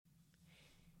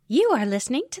You are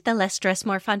listening to the Less Stress,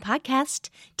 More Fun podcast.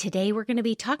 Today we're going to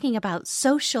be talking about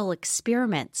social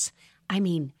experiments.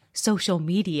 Social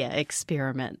media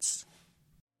experiments.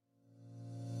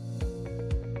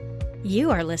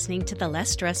 You are listening to the Less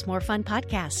Stress, More Fun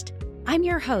podcast. I'm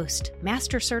your host,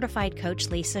 Master Certified Coach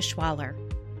Lisa Schwaller.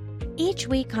 Each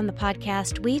week on the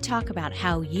podcast, we talk about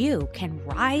how you can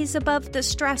rise above the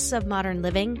stress of modern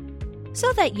living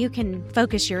so that you can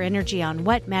focus your energy on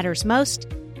what matters most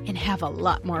and have a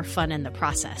lot more fun in the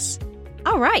process.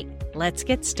 All right, let's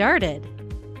get started.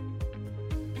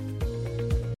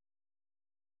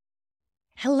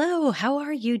 Hello, how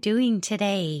are you doing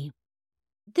today?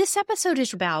 This episode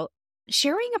is about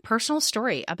sharing a personal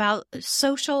story about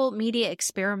social media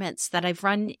experiments that I've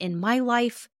run in my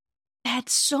life. I had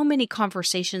so many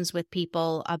conversations with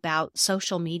people about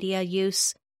social media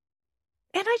use.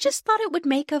 And I just thought it would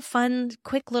make a fun,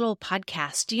 quick little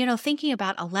podcast, thinking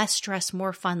about a less stress,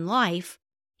 more fun life.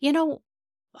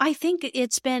 I think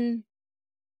it's been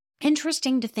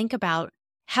interesting to think about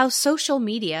how social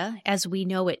media, as we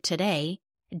know it today,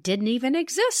 didn't even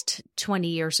exist 20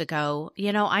 years ago.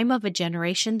 I'm of a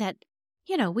generation that,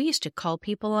 we used to call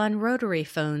people on rotary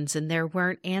phones and there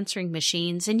weren't answering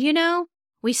machines. And,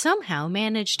 we somehow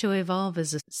managed to evolve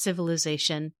as a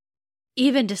civilization,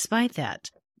 even despite that.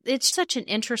 It's such an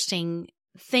interesting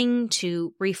thing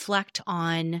to reflect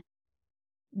on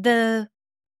the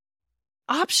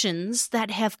options that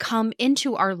have come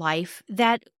into our life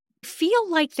that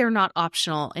feel like they're not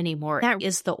optional anymore. That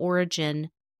is the origin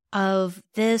of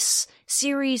this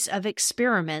series of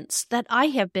experiments that I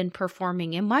have been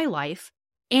performing in my life.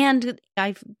 And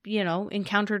I've,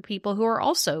 encountered people who are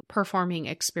also performing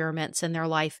experiments in their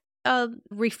life. A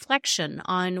reflection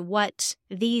on what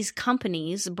these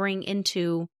companies bring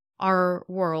into our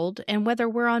world and whether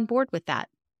we're on board with that.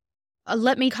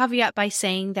 Let me caveat by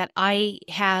saying that I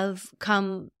have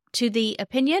come to the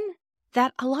opinion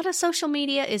that a lot of social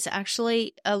media is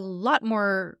actually a lot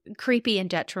more creepy and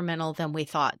detrimental than we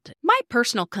thought. My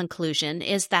personal conclusion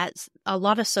is that a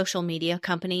lot of social media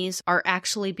companies are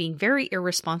actually being very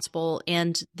irresponsible,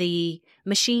 and the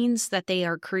machines that they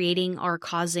are creating are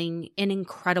causing an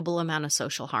incredible amount of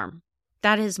social harm.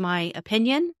 That is my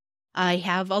opinion. I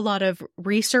have a lot of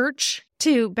research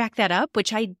to back that up,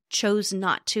 which I chose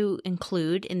not to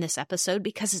include in this episode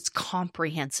because it's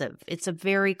comprehensive. It's a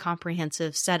very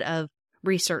comprehensive set of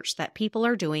research that people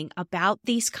are doing about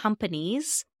these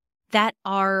companies that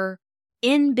are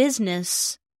in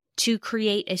business to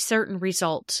create a certain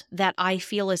result that I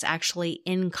feel is actually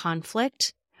in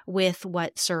conflict with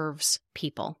what serves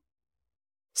people.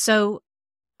 So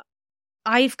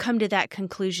I've come to that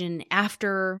conclusion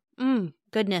after,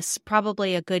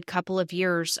 probably a good couple of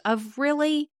years of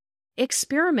really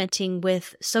experimenting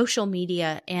with social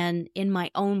media and in my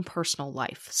own personal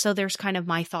life. So there's kind of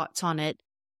my thoughts on it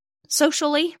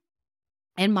socially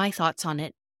and my thoughts on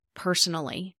it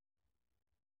personally.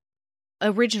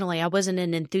 Originally, I wasn't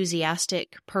an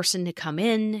enthusiastic person to come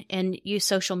in and use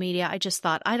social media. I just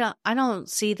thought, I don't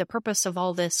see the purpose of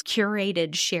all this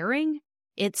curated sharing.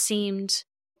 It seemed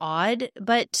odd,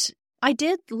 but I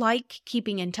did like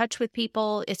keeping in touch with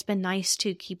people. It's been nice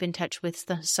to keep in touch with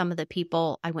some of the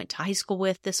people I went to high school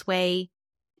with this way.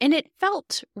 And it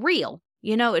felt real.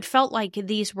 It felt like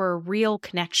these were real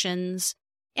connections.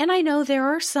 And I know there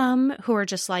are some who are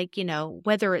just like,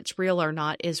 whether it's real or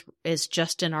not is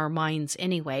just in our minds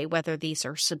anyway, whether these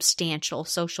are substantial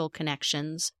social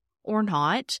connections or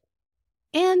not.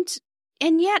 And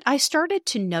yet I started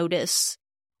to notice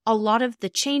a lot of the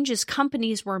changes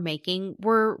companies were making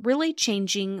were really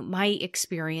changing my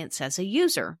experience as a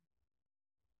user.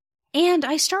 And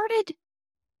I started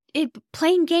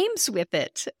playing games with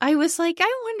it. I was like,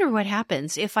 I wonder what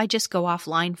happens if I just go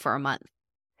offline for a month.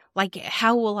 Like,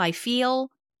 how will I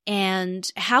feel? And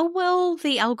how will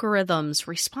the algorithms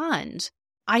respond?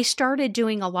 I started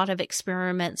doing a lot of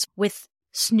experiments with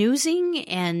snoozing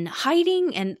and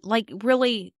hiding and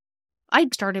I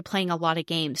started playing a lot of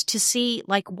games to see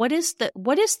what is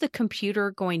the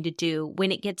computer going to do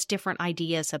when it gets different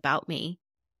ideas about me.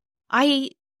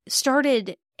 I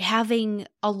started having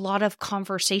a lot of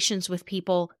conversations with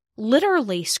people,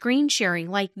 literally screen sharing,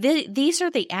 these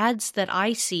are the ads that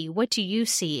I see. What do you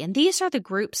see? And these are the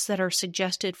groups that are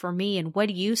suggested for me. And what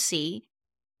do you see?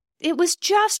 It was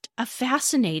just a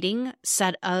fascinating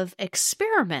set of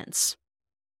experiments.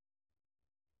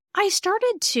 I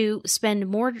started to spend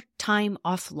more time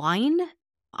offline.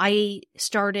 I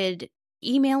started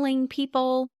emailing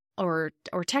people or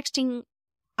texting.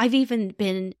 I've even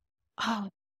been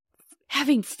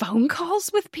having phone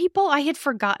calls with people. I had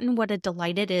forgotten what a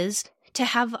delight it is to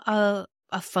have a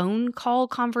phone call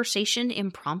conversation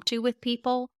impromptu with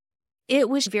people. it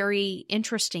was very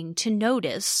interesting to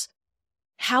notice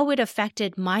how it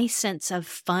affected my sense of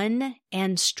fun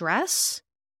and stress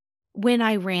when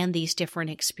I ran these different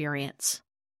experiences.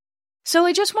 So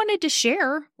I just wanted to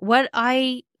share what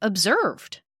I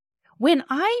observed. When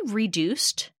I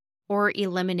reduced or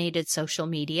eliminated social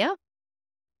media,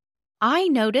 I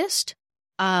noticed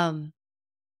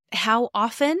how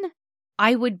often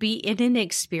I would be in an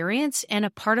experience and a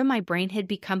part of my brain had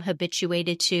become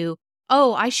habituated to,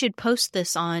 oh, I should post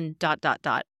this on ...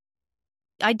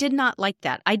 I did not like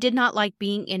that. I did not like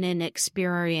being in an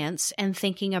experience and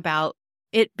thinking about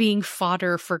it being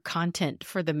fodder for content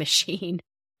for the machine.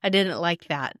 I didn't like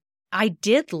that. I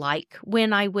did like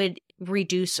when I would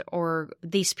reduce or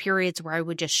these periods where I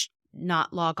would just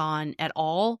not log on at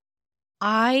all.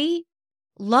 I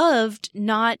loved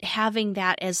not having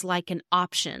that as like an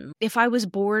option. If I was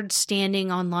bored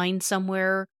standing online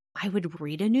somewhere, I would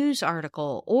read a news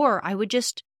article, or I would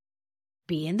just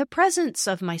be in the presence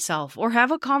of myself or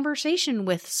have a conversation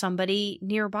with somebody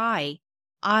nearby.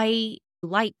 I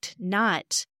liked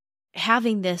not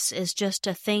having this as just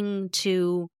a thing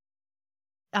to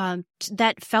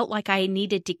that felt like I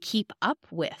needed to keep up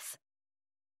with.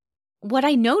 What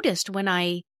I noticed when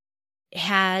I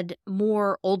had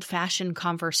more old-fashioned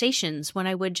conversations, when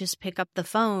I would just pick up the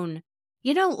phone,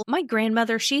 my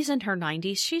grandmother, she's in her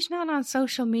 90s. She's not on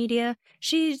social media.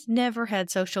 She's never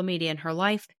had social media in her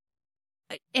life.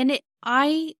 And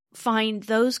I find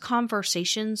those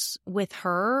conversations with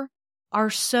her are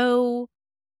so,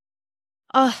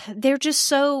 they're just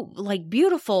so like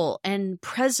beautiful and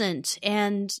present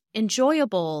and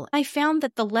enjoyable. I found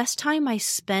that the less time I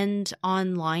spend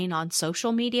online on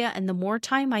social media and the more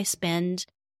time I spend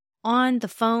on the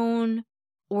phone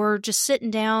or just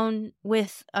sitting down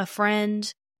with a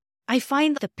friend, I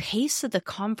find the pace of the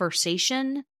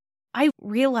conversation, I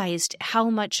realized how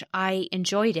much I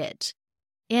enjoyed it.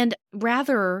 And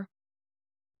rather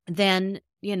than,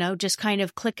 just kind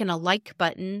of clicking a like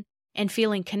button and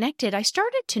feeling connected, I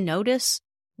started to notice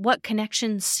what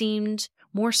connections seemed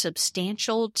more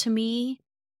substantial to me.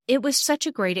 It was such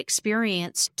a great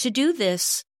experience to do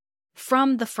this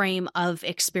from the frame of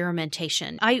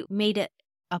experimentation. I made it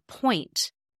a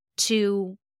point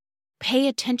to pay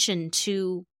attention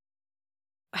to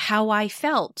how I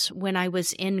felt when I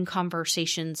was in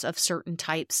conversations of certain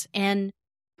types and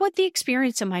what the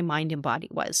experience in my mind and body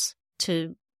was,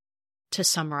 to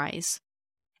summarize.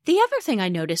 The other thing I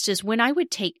noticed is when I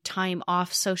would take time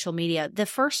off social media, the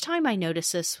first time I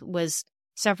noticed this was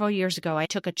several years ago. I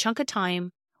took a chunk of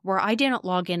time where I didn't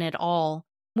log in at all.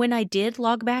 When I did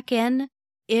log back in,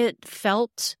 it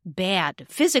felt bad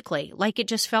physically. Like it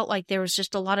just felt like there was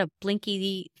just a lot of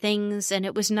blinky things, and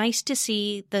it was nice to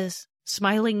see the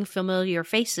smiling, familiar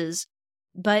faces,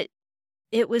 but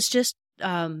it was just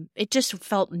it just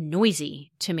felt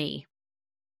noisy to me,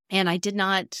 and I did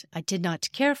not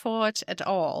care for it at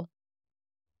all.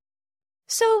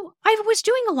 So I was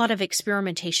doing a lot of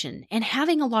experimentation and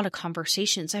having a lot of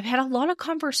conversations. I've had a lot of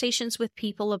conversations with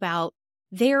people about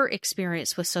their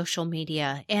experience with social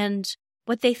media and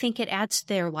what they think it adds to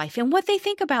their life and what they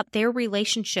think about their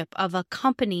relationship of a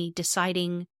company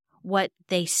deciding what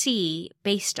they see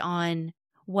based on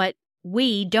what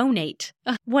we donate.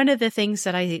 One of the things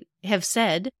that I have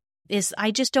said is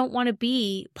I just don't want to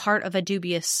be part of a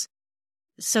dubious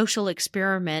social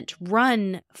experiment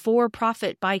run for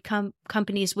profit by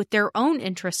companies with their own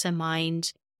interests in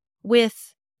mind,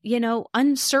 with,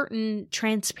 uncertain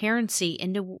transparency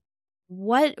into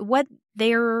what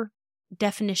their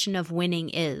definition of winning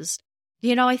is.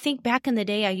 I think back in the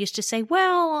day, I used to say,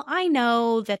 well, I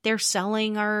know that they're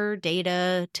selling our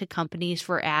data to companies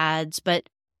for ads, but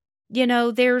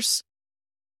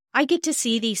I get to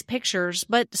see these pictures,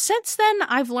 but since then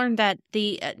I've learned that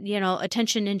the,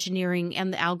 attention engineering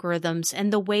and the algorithms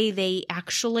and the way they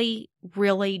actually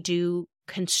really do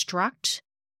construct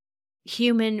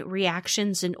human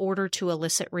reactions in order to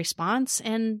elicit response,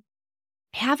 and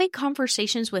having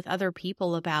conversations with other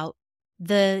people about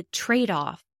the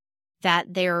trade-off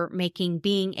that they're making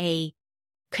being a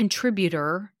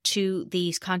contributor to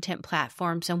these content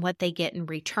platforms and what they get in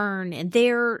return and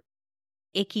their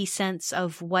icky sense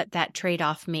of what that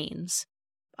trade-off means.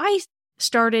 I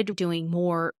started doing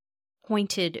more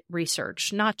pointed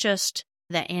research, not just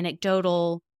the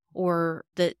anecdotal or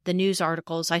the news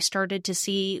articles. I started to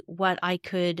see what I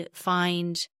could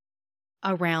find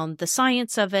around the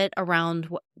science of it, around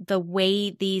the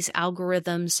way these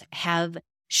algorithms have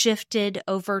shifted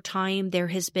over time. There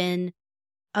has been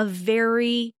a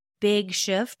very big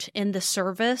shift in the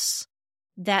service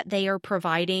that they are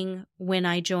providing when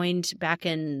I joined back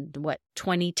in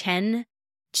 2010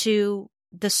 to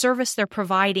the service they're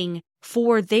providing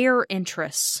for their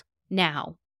interests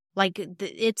now. Like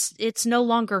it's no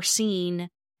longer seen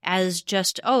as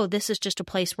just, oh, this is just a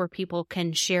place where people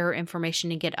can share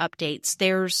information and get updates.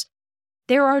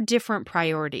 There are different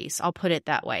priorities, I'll put it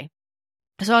that way.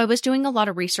 So I was doing a lot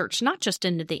of research, not just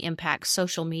into the impact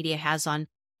social media has on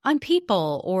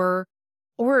people or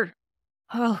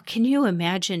oh, can you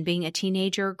imagine being a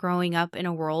teenager growing up in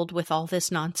a world with all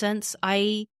this nonsense?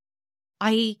 I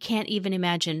can't even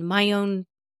imagine. My own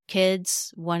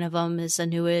kids, one of them is a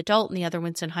new adult and the other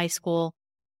one's in high school.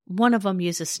 One of them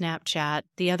uses Snapchat.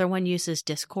 The other one uses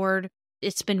Discord.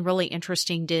 It's been really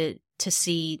interesting to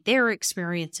see their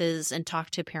experiences and talk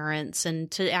to parents and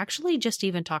to actually just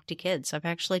even talk to kids. I've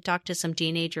actually talked to some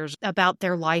teenagers about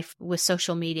their life with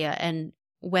social media and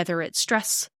whether it's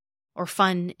stress or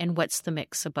fun and what's the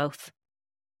mix of both.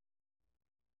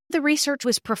 The research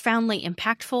was profoundly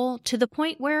impactful to the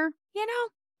point where,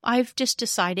 I've just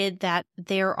decided that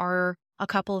there are a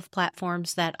couple of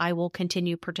platforms that I will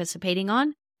continue participating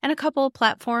on and a couple of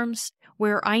platforms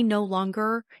where I no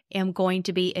longer am going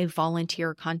to be a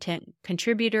volunteer content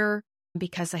contributor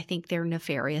because I think they're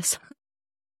nefarious.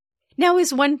 Now,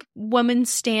 is one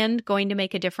woman's stand going to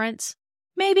make a difference?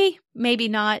 Maybe, maybe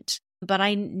not. But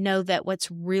I know that what's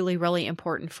really, really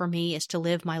important for me is to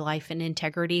live my life in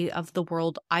integrity of the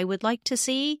world I would like to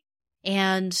see.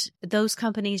 And those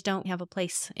companies don't have a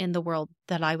place in the world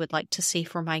that I would like to see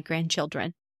for my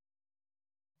grandchildren.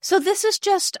 So this is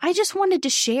I just wanted to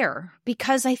share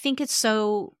because I think it's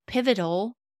so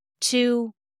pivotal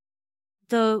to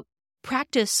the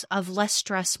practice of less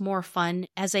stress, more fun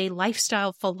as a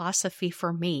lifestyle philosophy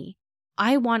for me.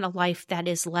 I want a life that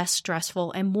is less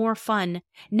stressful and more fun,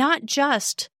 not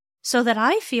just so that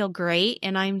I feel great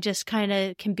and I'm just kind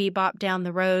of can bebop down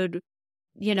the road,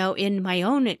 in my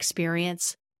own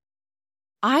experience.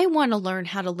 I want to learn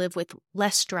how to live with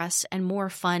less stress and more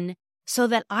fun so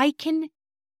that I can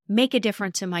make a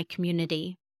difference in my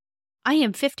community. I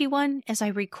am 51 as I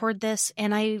record this,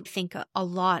 and I think a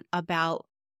lot about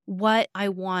what I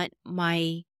want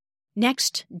my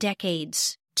next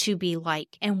decades to be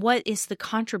like and what is the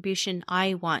contribution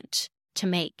I want to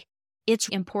make. It's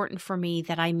important for me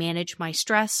that I manage my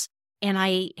stress and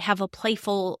I have a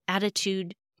playful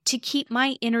attitude to keep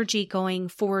my energy going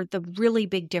for the really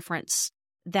big difference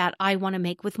that I want to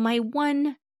make with my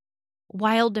one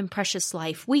wild and precious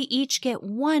life. We each get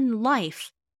one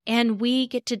life and we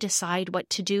get to decide what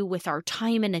to do with our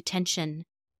time and attention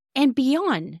and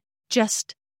beyond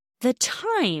just the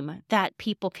time that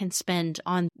people can spend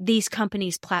on these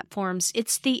companies' platforms.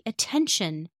 It's the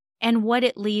attention and what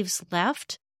it leaves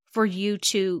left for you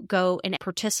to go and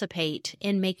participate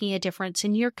in making a difference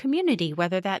in your community,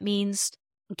 whether that means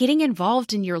getting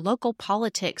involved in your local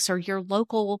politics or your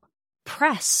local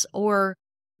press or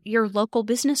your local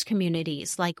business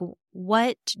communities. Like,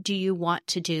 what do you want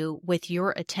to do with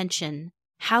your attention?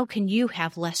 How can you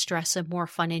have less stress and more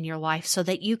fun in your life so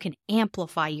that you can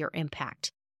amplify your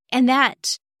impact? And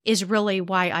that is really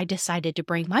why I decided to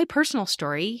bring my personal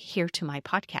story here to my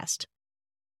podcast.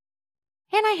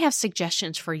 And I have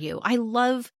suggestions for you. I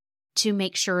love to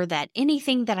make sure that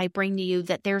anything that I bring to you,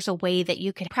 that there's a way that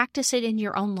you can practice it in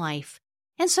your own life.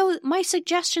 And so my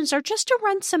suggestions are just to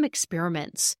run some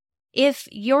experiments. If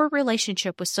your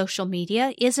relationship with social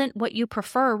media isn't what you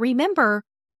prefer, remember,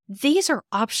 these are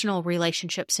optional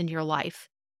relationships in your life.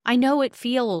 I know it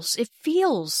feels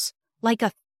like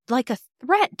a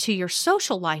threat to your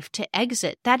social life to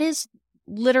exit. That is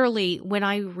literally when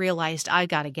I realized I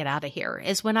got to get out of here,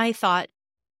 is when I thought,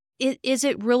 is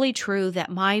it really true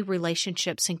that my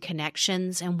relationships and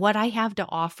connections and what I have to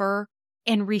offer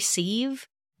and receive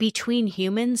between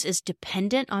humans is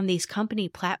dependent on these company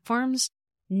platforms?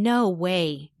 No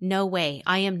way. No way.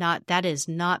 I am not. That is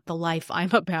not the life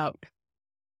I'm about,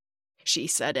 she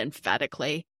said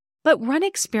emphatically. But run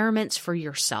experiments for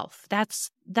yourself.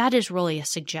 That is really a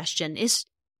suggestion, is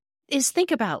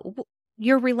think about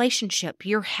your relationship,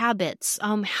 your habits,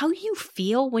 how you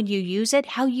feel when you use it,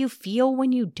 how you feel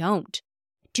when you don't.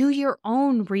 Do your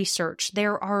own research.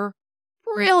 There are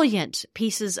brilliant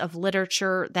pieces of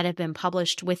literature that have been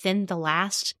published within the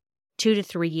last 2 to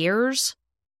 3 years.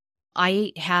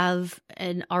 I have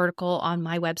an article on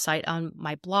my website, on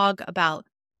my blog, about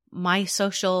my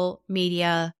social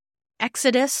media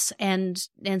exodus and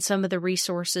some of the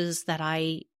resources that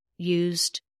I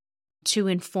used to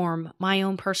inform my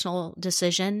own personal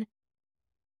decision.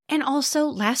 And also,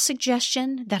 last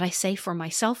suggestion that I say for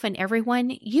myself and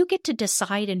everyone, you get to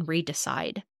decide and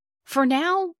redecide. For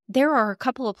now, there are a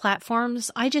couple of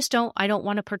platforms I don't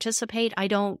want to participate. I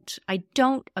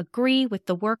don't agree with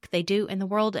the work they do in the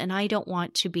world, and I don't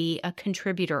want to be a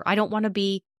contributor. I don't want to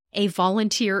be a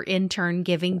volunteer intern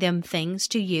giving them things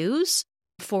to use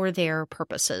for their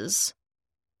purposes.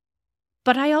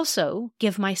 But I also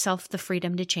give myself the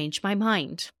freedom to change my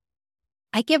mind.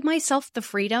 I give myself the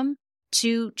freedom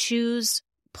to choose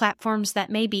platforms that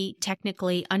may be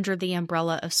technically under the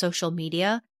umbrella of social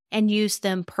media and use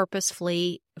them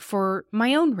purposefully for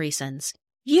my own reasons.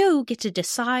 You get to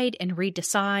decide and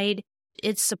redecide.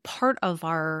 It's a part of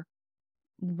our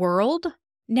world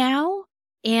now,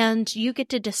 and you get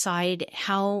to decide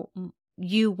how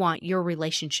you want your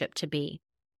relationship to be.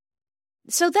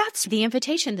 So that's the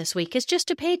invitation this week, is just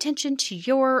to pay attention to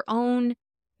your own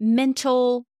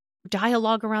mental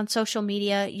dialogue around social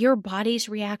media, your body's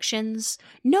reactions,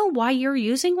 know why you're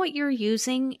using what you're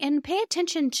using, and pay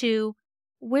attention to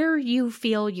where you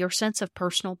feel your sense of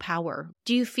personal power.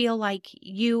 Do you feel like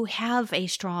you have a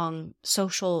strong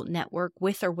social network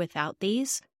with or without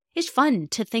these? It's fun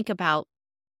to think about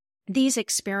these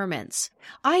experiments.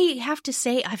 I have to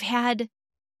say, I've had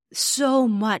so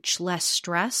much less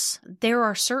stress. There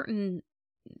are certain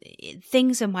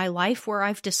things in my life where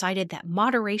I've decided that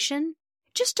moderation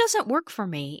just doesn't work for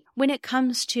me. When it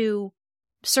comes to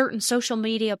certain social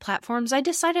media platforms, I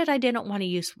decided I didn't want to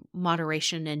use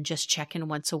moderation and just check in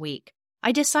once a week.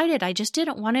 I decided I just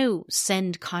didn't want to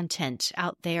send content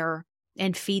out there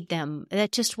and feed them.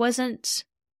 It just wasn't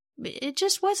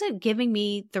giving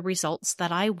me the results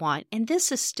that I want. And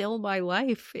this is still my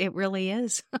life. It really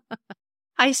is.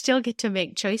 I still get to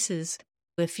make choices.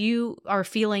 If you are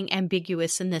feeling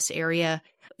ambiguous in this area,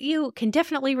 you can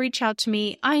definitely reach out to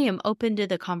me. I am open to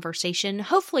the conversation.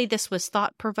 Hopefully this was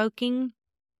thought-provoking.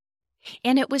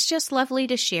 And it was just lovely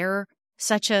to share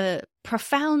such a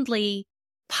profoundly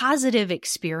positive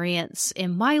experience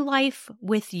in my life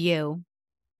with you.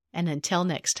 And until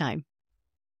next time.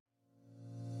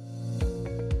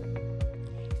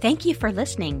 Thank you for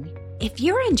listening. If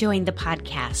you're enjoying the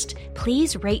podcast,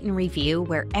 please rate and review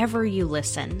wherever you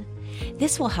listen.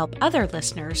 This will help other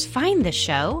listeners find the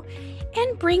show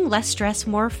and bring less stress,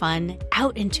 more fun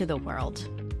out into the world.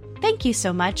 Thank you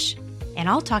so much, and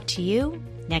I'll talk to you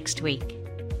next week.